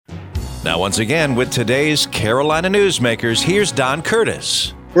Now, once again, with today's Carolina Newsmakers, here's Don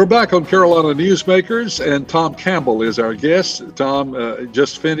Curtis. We're back on Carolina Newsmakers, and Tom Campbell is our guest. Tom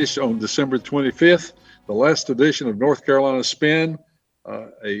just finished on December 25th, the last edition of North Carolina Spin,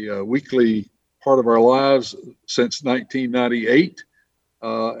 a weekly part of our lives since 1998,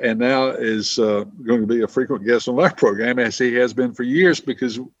 and now is going to be a frequent guest on our program, as he has been for years,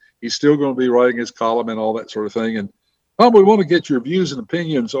 because he's still going to be writing his column and all that sort of thing. And Tom, we want to get your views and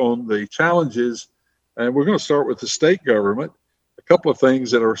opinions on the challenges, and we're going to start with the state government. A couple of things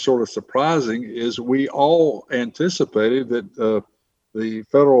that are sort of surprising is we all anticipated that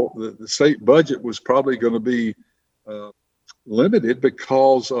the state budget was probably going to be limited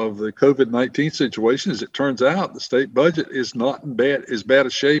because of the COVID-19 situation. As it turns out, the state budget is not in as bad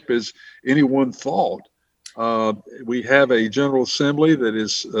a shape as anyone thought. We have a General Assembly that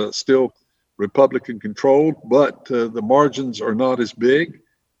is still Republican controlled, but the margins are not as big.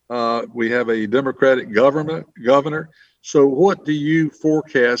 We have a Democratic governor. So what do you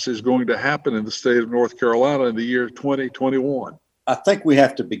forecast is going to happen in the state of North Carolina in the year 2021? I think we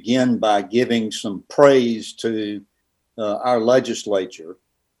have to begin by giving some praise to our legislature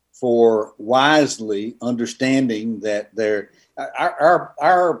for wisely understanding that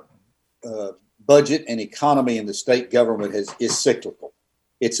our budget and economy in the state government is cyclical.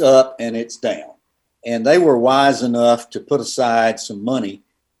 It's up and it's down. And they were wise enough to put aside some money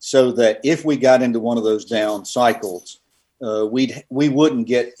so that if we got into one of those down cycles, we wouldn't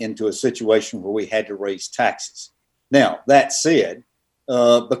get into a situation where we had to raise taxes. Now, that said,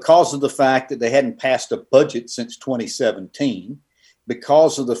 because of the fact that they hadn't passed a budget since 2017,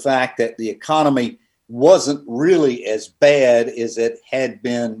 because of the fact that the economy wasn't really as bad as it had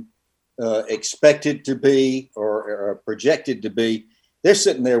been expected to be or projected to be, they're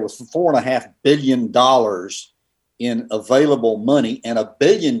sitting there with $4.5 billion in available money and $1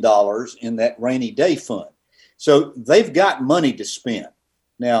 billion in that rainy day fund. So they've got money to spend.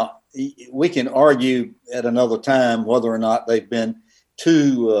 Now, we can argue at another time whether or not they've been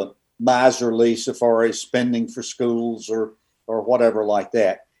too miserly so far as spending for schools or whatever like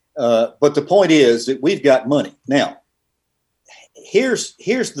that. But the point is that we've got money. Now, here's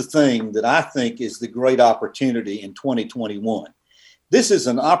the thing that I think is the great opportunity in 2021. This is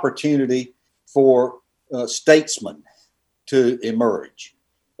an opportunity for statesmen to emerge.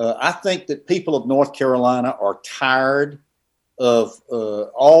 I think that people of North Carolina are tired of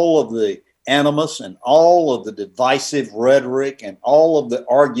all of the animus and all of the divisive rhetoric and all of the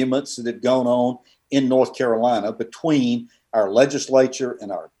arguments that have gone on in North Carolina between our legislature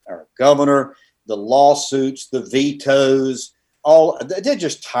and our governor, the lawsuits, the vetoes, they're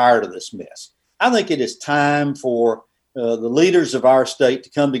just tired of this mess. I think it is time for the leaders of our state to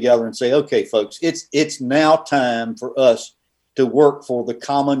come together and say, okay, folks, it's now time for us to work for the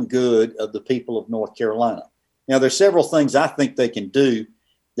common good of the people of North Carolina. Now, there's several things I think they can do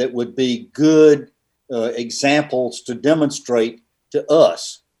that would be good examples to demonstrate to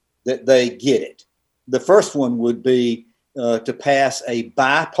us that they get it. The first one would be to pass a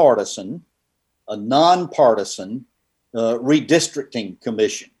nonpartisan redistricting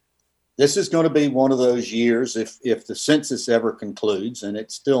commission. This is going to be one of those years, if the census ever concludes, and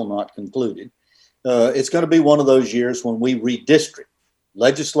it's still not concluded, it's going to be one of those years when we redistrict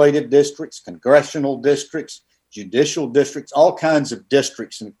legislative districts, congressional districts, judicial districts, all kinds of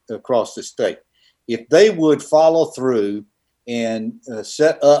districts across the state. If they would follow through and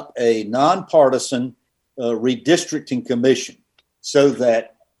set up a nonpartisan redistricting commission so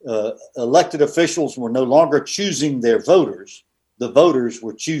that elected officials were no longer choosing their voters, the voters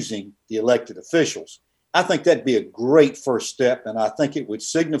were choosing the elected officials. I think that'd be a great first step, and I think it would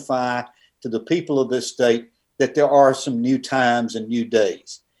signify to the people of this state that there are some new times and new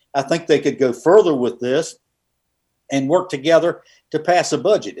days. I think they could go further with this and work together to pass a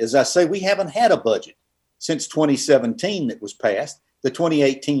budget. As I say, we haven't had a budget since 2017 that was passed. The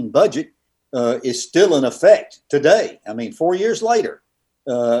 2018 budget is still in effect today. I mean, 4 years later,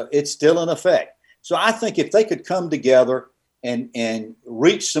 it's still in effect. So I think if they could come together and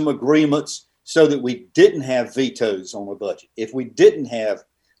reach some agreements so that we didn't have vetoes on the budget, if we didn't have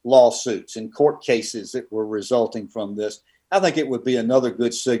lawsuits and court cases that were resulting from this, I think it would be another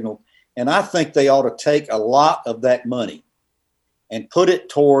good signal. And I think they ought to take a lot of that money and put it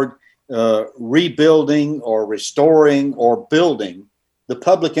toward rebuilding or restoring or building the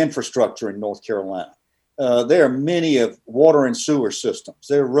public infrastructure in North Carolina. There are many of water and sewer systems,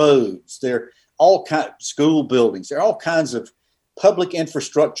 there are roads, there are all kinds of school buildings, there are all kinds of public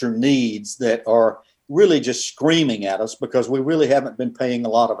infrastructure needs that are really just screaming at us because we really haven't been paying a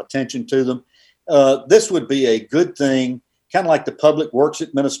lot of attention to them. This would be a good thing kind of like the Public Works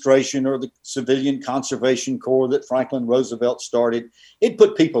Administration or the Civilian Conservation Corps that Franklin Roosevelt started. It'd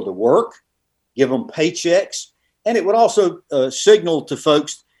put people to work, give them paychecks, and it would also signal to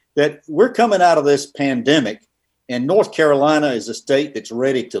folks that we're coming out of this pandemic and North Carolina is a state that's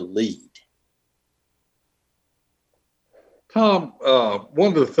ready to lead. Tom,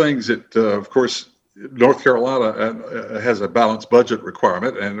 one of the things that, of course, North Carolina has a balanced budget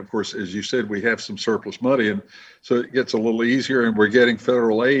requirement. And of course, as you said, we have some surplus money. And so it gets a little easier and we're getting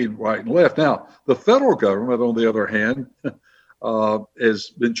federal aid right and left. Now, the federal government, on the other hand, has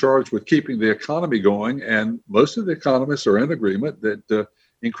been charged with keeping the economy going. And most of the economists are in agreement that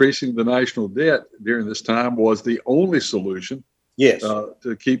increasing the national debt during this time was the only solution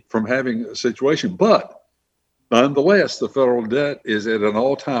to keep from having a situation. But nonetheless, the federal debt is at an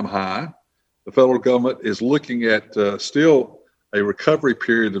all-time high. The federal government is looking at still a recovery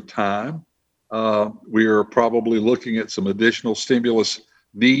period of time. We are probably looking at some additional stimulus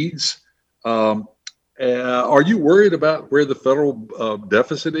needs. Are you worried about where the federal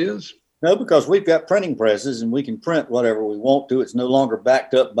deficit is? No, because we've got printing presses and we can print whatever we want to. It's no longer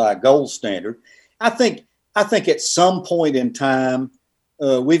backed up by a gold standard. I think at some point in time,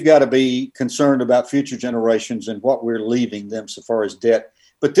 we've got to be concerned about future generations and what we're leaving them so far as debt.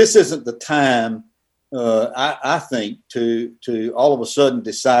 But this isn't the time, I think, to all of a sudden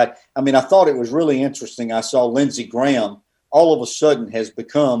decide. I mean, I thought it was really interesting. I saw Lindsey Graham all of a sudden has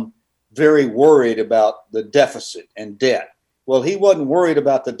become very worried about the deficit and debt. Well, he wasn't worried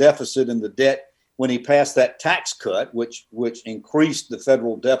about the deficit and the debt when he passed that tax cut, which increased the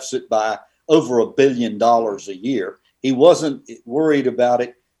federal deficit by over $1 billion a year. He wasn't worried about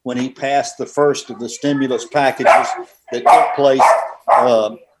it when he passed the first of the stimulus packages that took place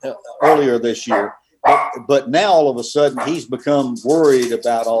earlier this year. But now all of a sudden he's become worried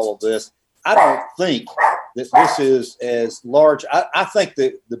about all of this. I don't think that this is as large. I think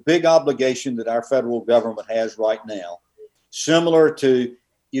that the big obligation that our federal government has right now, similar to,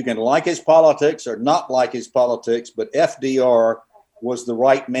 you can like his politics or not like his politics, but FDR was the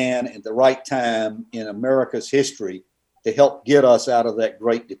right man at the right time in America's history to help get us out of that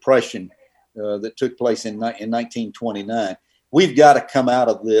Great Depression that took place in 1929. We've got to come out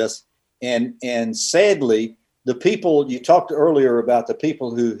of this. And sadly, the people you talked earlier about, the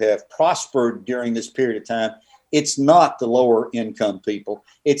people who have prospered during this period of time, it's not the lower income people.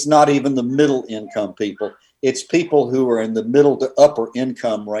 It's not even the middle income people. It's people who are in the middle to upper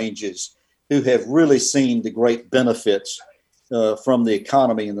income ranges who have really seen the great benefits from the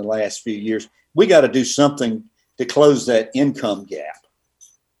economy in the last few years. We got to do something to close that income gap.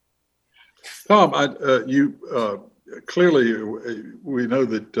 Tom, clearly we know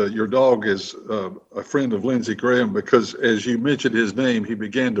that your dog is a friend of Lindsey Graham because, as you mentioned his name, he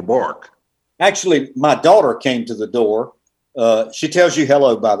began to bark. Actually, my daughter came to the door. She tells you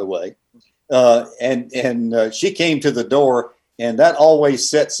hello, by the way. And she came to the door, and that always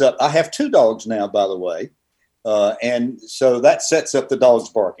sets up. I have 2 dogs now, by the way. And so that sets up the dogs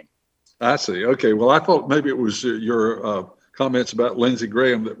barking. I see. Okay. Well, I thought maybe it was your comments about Lindsey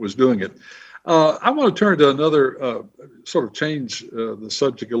Graham that was doing it. I want to turn to another sort of change the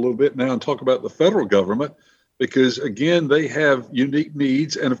subject a little bit now and talk about the federal government, because, again, they have unique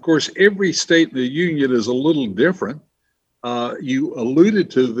needs. And, of course, every state in the union is a little different. You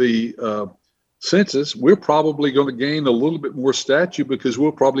alluded to the census. We're probably going to gain a little bit more stature because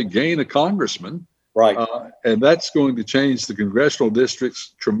we'll probably gain a congressman. Right. And that's going to change the congressional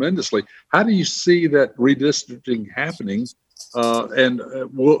districts tremendously. How do you see that redistricting happening? Who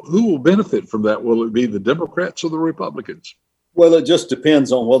will benefit from that? Will it be the Democrats or the Republicans? Well, it just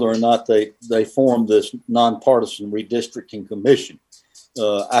depends on whether or not they form this nonpartisan redistricting commission.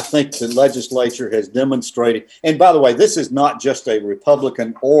 I think the legislature has demonstrated, and by the way, this is not just a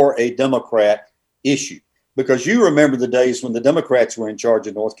Republican or a Democrat issue, because you remember the days when the Democrats were in charge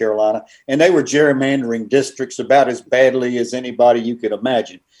of North Carolina and they were gerrymandering districts about as badly as anybody you could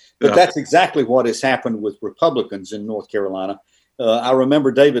imagine. But that's exactly what has happened with Republicans in North Carolina. I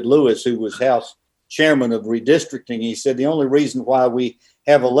remember David Lewis, who was House chairman of redistricting. He said the only reason why we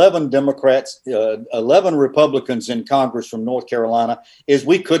have 11 Republicans in Congress from North Carolina is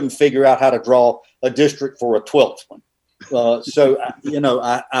we couldn't figure out how to draw a district for a 12th one.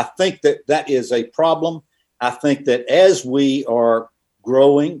 I think that is a problem. I think that as we are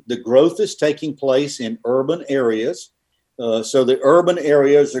growing, the growth is taking place in urban areas. So the urban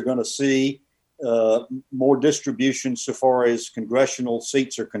areas are going to see more distribution so far as congressional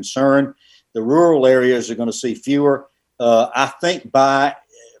seats are concerned. The rural areas are going to see fewer. I think by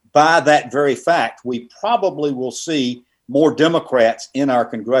that very fact, we probably will see more Democrats in our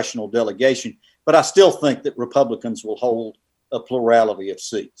congressional delegation But I still think that Republicans will hold a plurality of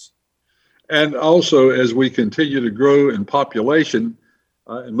seats. And also, as we continue to grow in population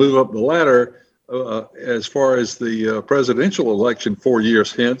and move up the ladder, as far as the presidential election 4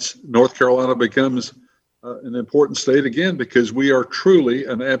 years hence, North Carolina becomes an important state again, because we are truly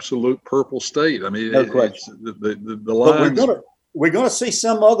an absolute purple state. I mean, no question. The lines. But we're going to see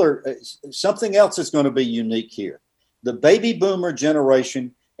something else that's going to be unique here. The baby boomer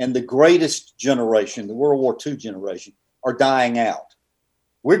generation and the greatest generation, the World War II generation, are dying out.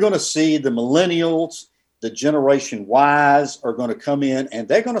 We're going to see the millennials, the Generation Ys are going to come in, and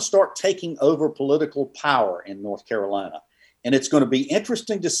they're going to start taking over political power in North Carolina. And it's going to be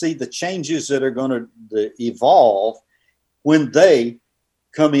interesting to see the changes that are going to evolve when they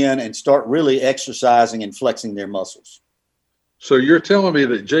come in and start really exercising and flexing their muscles. So you're telling me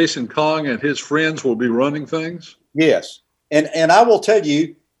that Jason Kong and his friends will be running things? Yes. And I will tell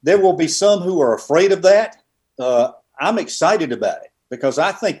you, there will be some who are afraid of that. I'm excited about it, because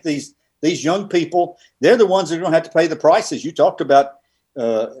I think these young people, they're the ones that are going to have to pay the prices. You talked about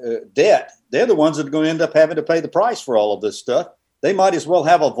debt. They're the ones that are going to end up having to pay the price for all of this stuff. They might as well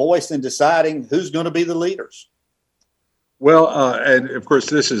have a voice in deciding who's going to be the leaders. Well, and of course,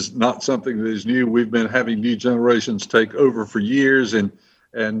 this is not something that is new. We've been having new generations take over for years, and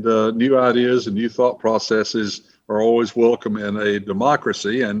new ideas and new thought processes are always welcome in a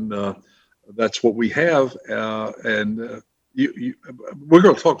democracy, and that's what we have. We're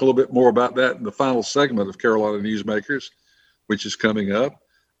going to talk a little bit more about that in the final segment of Carolina Newsmakers, which is coming up.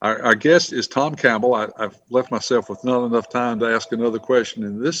 Our guest is Tom Campbell. I've left myself with not enough time to ask another question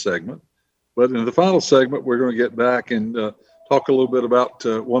in this segment, but in the final segment, we're going to get back and talk a little bit about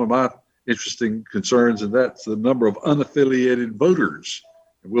one of my interesting concerns, and that's the number of unaffiliated voters.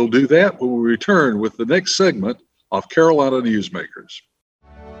 And we'll do that when we return with the next segment of Carolina Newsmakers.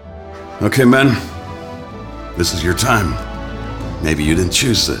 Okay, men, this is your time. Maybe you didn't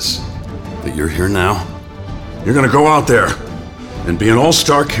choose this, but you're here now. You're going to go out there and be an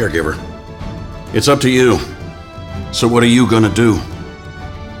all-star caregiver. It's up to you. So what are you going to do?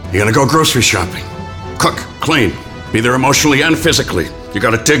 You're going to go grocery shopping, cook, clean, be there emotionally and physically. You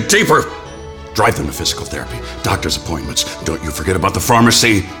got to dig deeper. Drive them to physical therapy, doctor's appointments. Don't you forget about the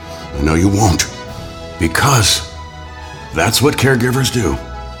pharmacy. I know you won't, because that's what caregivers do.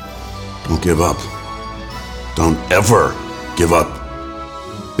 Don't give up. Don't ever give up.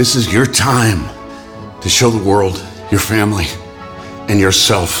 This is your time to show the world, your family, and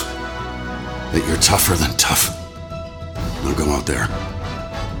yourself that you're tougher than tough. Now go out there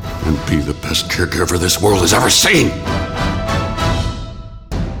and be the best caregiver this world has ever seen.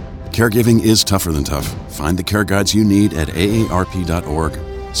 Caregiving is tougher than tough. Find the care guides you need at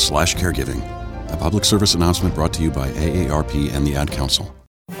aarp.org/caregiving. A public service announcement brought to you by AARP and the Ad Council.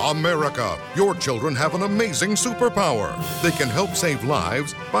 America, your children have an amazing superpower. They can help save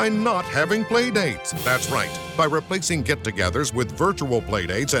lives by not having play dates. That's right. By replacing get-togethers with virtual play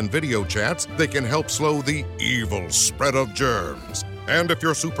dates and video chats, they can help slow the evil spread of germs. And if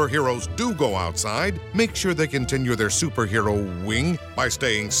your superheroes do go outside, make sure they continue their superhero wing by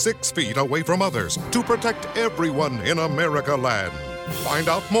staying 6 feet away from others to protect everyone in America land. Find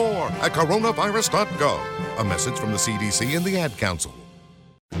out more at coronavirus.gov. A message from the CDC and the Ad Council.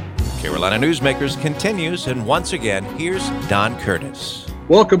 Carolina Newsmakers continues, and once again, here's Don Curtis.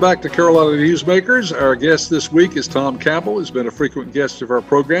 Welcome back to Carolina Newsmakers. Our guest this week is Tom Campbell, who's been a frequent guest of our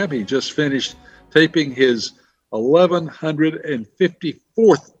program. He just finished taping his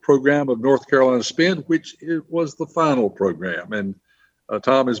 1154th program of North Carolina Spin, which was the final program. And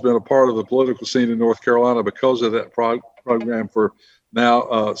Tom has been a part of the political scene in North Carolina because of that program for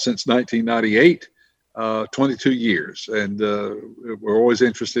now since 1998. 22 years, and we're always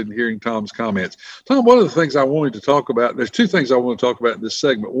interested in hearing Tom's comments. Tom, one of the things I wanted to talk about, there's two things I want to talk about in this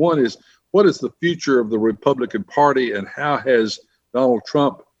segment. One is, what is the future of the Republican Party, and how has Donald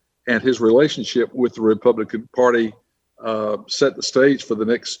Trump and his relationship with the Republican Party set the stage for the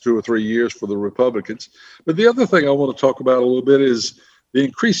next 2 or 3 years for the Republicans? But the other thing I want to talk about a little bit is the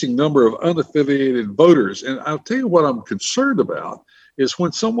increasing number of unaffiliated voters. And I'll tell you what I'm concerned about is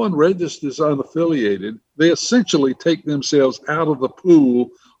when someone registers unaffiliated, they essentially take themselves out of the pool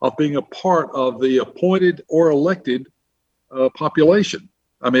of being a part of the appointed or elected population.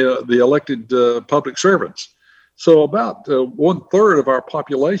 I mean, the elected public servants. So about 1/3 of our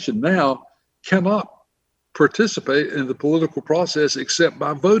population now cannot participate in the political process except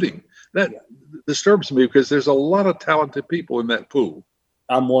by voting. That disturbs me because there's a lot of talented people in that pool.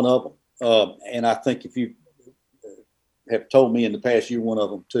 I'm one of them. And I think if you have told me in the past, you're one of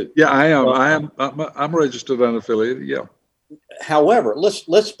them too. Yeah, I am. I'm registered unaffiliated. Yeah. However,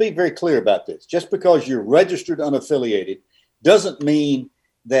 let's be very clear about this. Just because you're registered unaffiliated doesn't mean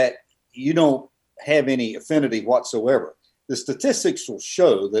that you don't have any affinity whatsoever. The statistics will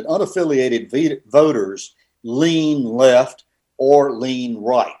show that unaffiliated voters lean left or lean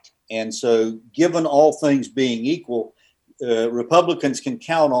right. And so, given all things being equal, Republicans can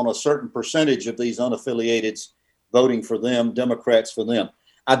count on a certain percentage of these unaffiliateds voting for them, Democrats for them.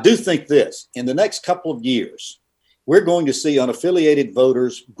 I do think this, in the next couple of years, we're going to see unaffiliated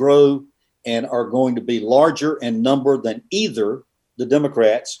voters grow and are going to be larger in number than either the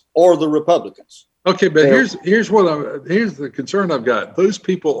Democrats or the Republicans. Okay, but here's the concern I've got. Those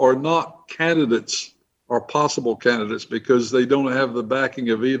people are not candidates or possible candidates because they don't have the backing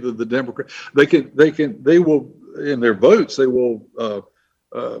of either the Democrat. They will in their votes they will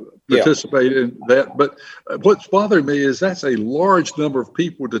participate in that. But what's bothering me is that's a large number of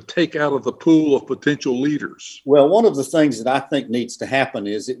people to take out of the pool of potential leaders. Well, one of the things that I think needs to happen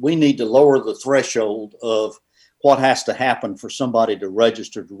is that we need to lower the threshold of what has to happen for somebody to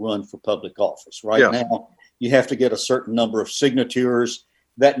register to run for public office. Right now, you have to get a certain number of signatures.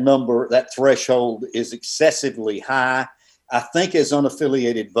 That threshold is excessively high. I think as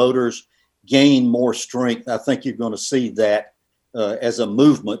unaffiliated voters gain more strength, I think you're going to see that as a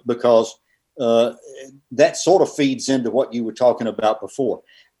movement, because that sort of feeds into what you were talking about before.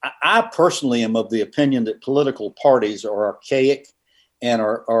 I personally am of the opinion that political parties are archaic and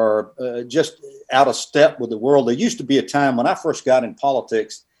are just out of step with the world. There used to be a time when I first got in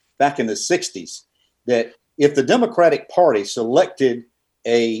politics back in the 60s that if the Democratic Party selected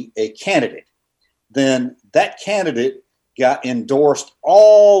a candidate, then that candidate got endorsed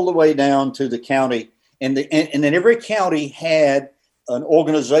all the way down to the county. And then every county had an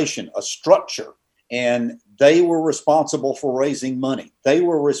organization, a structure, and they were responsible for raising money. They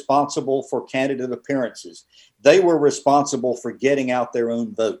were responsible for candidate appearances. They were responsible for getting out their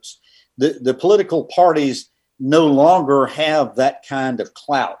own votes. The political parties no longer have that kind of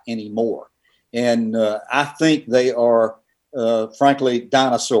clout anymore. And I think they are, frankly,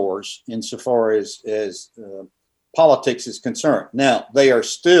 dinosaurs insofar as politics is concerned. Now, they are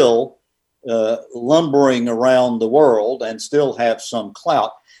still lumbering around the world and still have some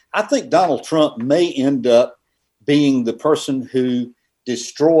clout. I think Donald Trump may end up being the person who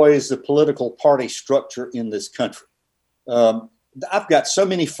destroys the political party structure in this country. I've got so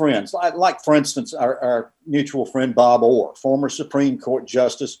many friends, like for instance, our mutual friend Bob Orr, former Supreme Court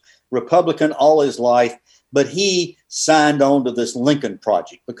Justice, Republican all his life, but he signed on to this Lincoln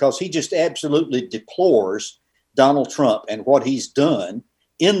Project because he just absolutely deplores Donald Trump and what he's done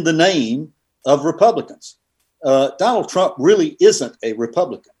in the name of Republicans. Donald Trump really isn't a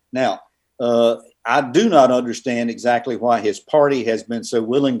Republican. Now, I do not understand exactly why his party has been so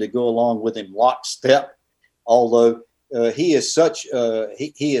willing to go along with him lockstep, although he is such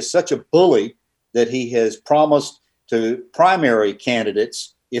a bully that he has promised to primary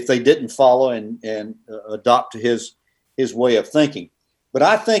candidates if they didn't follow and adopt his way of thinking. But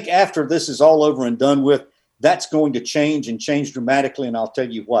I think after this is all over and done with, that's going to change and change dramatically, and I'll tell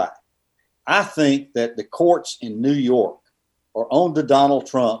you why. I think that the courts in New York are on to Donald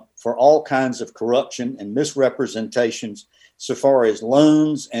Trump for all kinds of corruption and misrepresentations so far as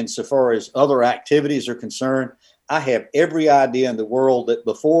loans and so far as other activities are concerned. I have every idea in the world that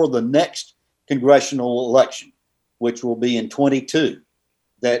before the next congressional election, which will be in 2022,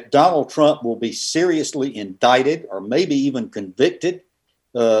 that Donald Trump will be seriously indicted or maybe even convicted.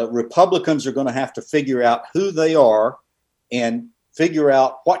 Republicans are going to have to figure out who they are and figure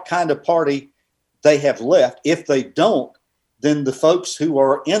out what kind of party they have left. If they don't, then the folks who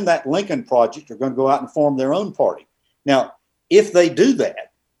are in that Lincoln Project are going to go out and form their own party. Now, if they do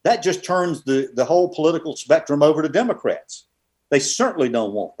that, that just turns the whole political spectrum over to Democrats. They certainly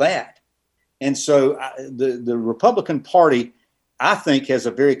don't want that. And so the Republican Party, I think, has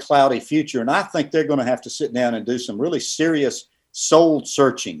a very cloudy future. And I think they're going to have to sit down and do some really serious soul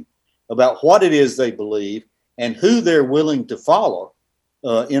searching about what it is they believe and who they're willing to follow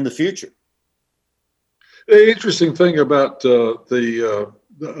in the future. The interesting thing about about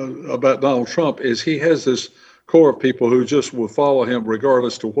Donald Trump is he has this core of people who just will follow him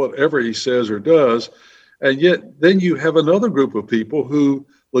regardless to whatever he says or does, and yet then you have another group of people who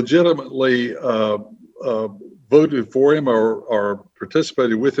legitimately voted for him or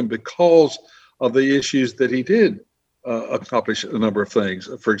participated with him because of the issues that he did accomplish a number of things.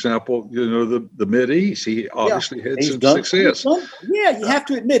 For example, the Mideast, he obviously had some success. You have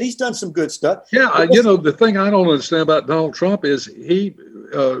to admit he's done some good stuff. Yeah, the thing I don't understand about Donald Trump is he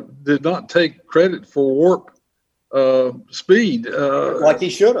did not take credit for warp speed. Like he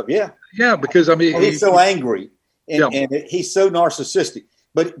should have, yeah. Yeah, because I mean... he's so angry. And he's so narcissistic.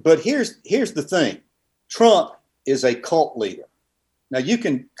 But here's the thing. Trump is a cult leader. Now, you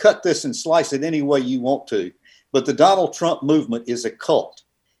can cut this and slice it any way you want to, but the Donald Trump movement is a cult.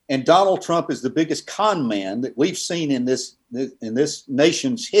 And Donald Trump is the biggest con man that we've seen in this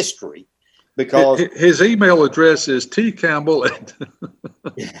nation's history, because his email address is tcampbell.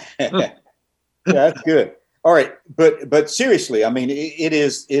 Yeah, that's good. All right. But seriously, I mean, it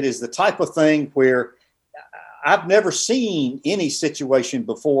is the type of thing where I've never seen any situation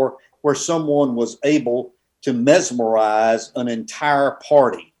before where someone was able to mesmerize an entire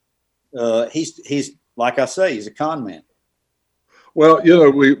party. He's like I say, he's a con man. Well,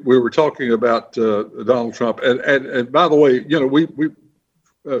 we were talking about Donald Trump, and by the way, we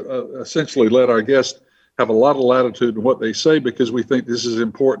essentially let our guests have a lot of latitude in what they say, because we think this is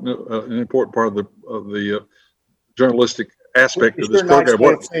important, an important part of the journalistic aspect of this program.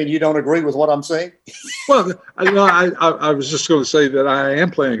 What saying you don't agree with what I'm saying? Well, I was just going to say that I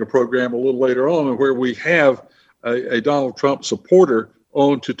am planning a program a little later on where we have a Donald Trump supporter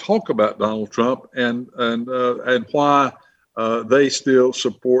on to talk about Donald Trump and why they still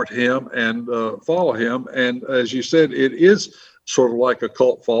support him and follow him. And as you said, it is sort of like a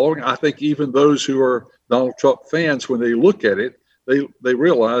cult following. I think even those who are Donald Trump fans, when they look at it, they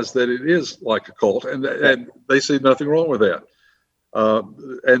realize that it is like a cult, and they see nothing wrong with that.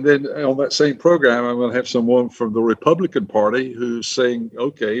 And then on that same program, I'm going to have someone from the Republican Party who's saying,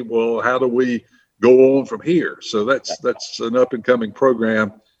 okay, well, how do we go on from here? So that's an up and coming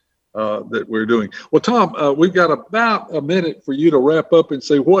program that we're doing. Well, Tom, we've got about a minute for you to wrap up and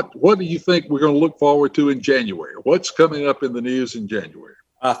say, what do you think we're going to look forward to in January? What's coming up in the news in January?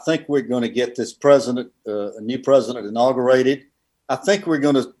 I think we're going to get this a new president inaugurated. I think we're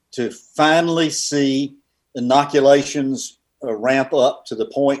going to finally see inoculations ramp up to the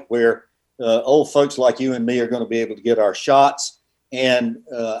point where old folks like you and me are going to be able to get our shots. And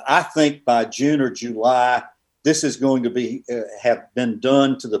I think by June or July, this is going to be have been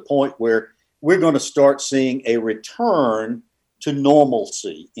done to the point where we're going to start seeing a return to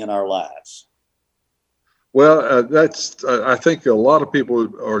normalcy in our lives. Well, I think a lot of people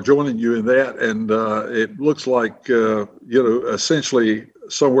are joining you in that, and it looks like essentially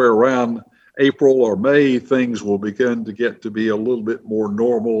somewhere around April or May, things will begin to get to be a little bit more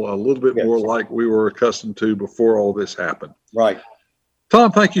normal, a little bit more like we were accustomed to before all this happened. Right.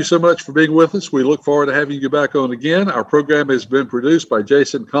 Tom, thank you so much for being with us. We look forward to having you back on again. Our program has been produced by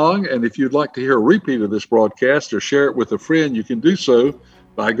Jason Kong, and if you'd like to hear a repeat of this broadcast or share it with a friend, you can do so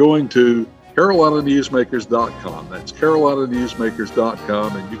by going to CarolinaNewsmakers.com. That's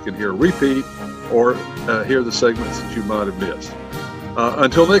CarolinaNewsmakers.com, and you can hear a repeat or hear the segments that you might have missed.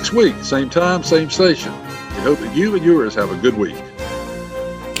 Until next week, same time, same station. We hope that you and yours have a good week.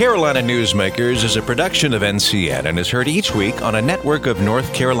 Carolina Newsmakers is a production of NCN and is heard each week on a network of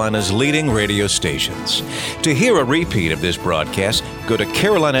North Carolina's leading radio stations. To hear a repeat of this broadcast, go to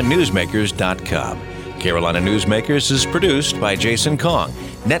CarolinaNewsmakers.com. Carolina Newsmakers is produced by Jason Kong.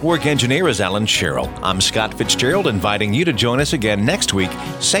 Network engineer is Alan Sherrill. I'm Scott Fitzgerald, inviting you to join us again next week,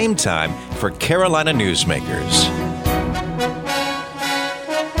 same time, for Carolina Newsmakers.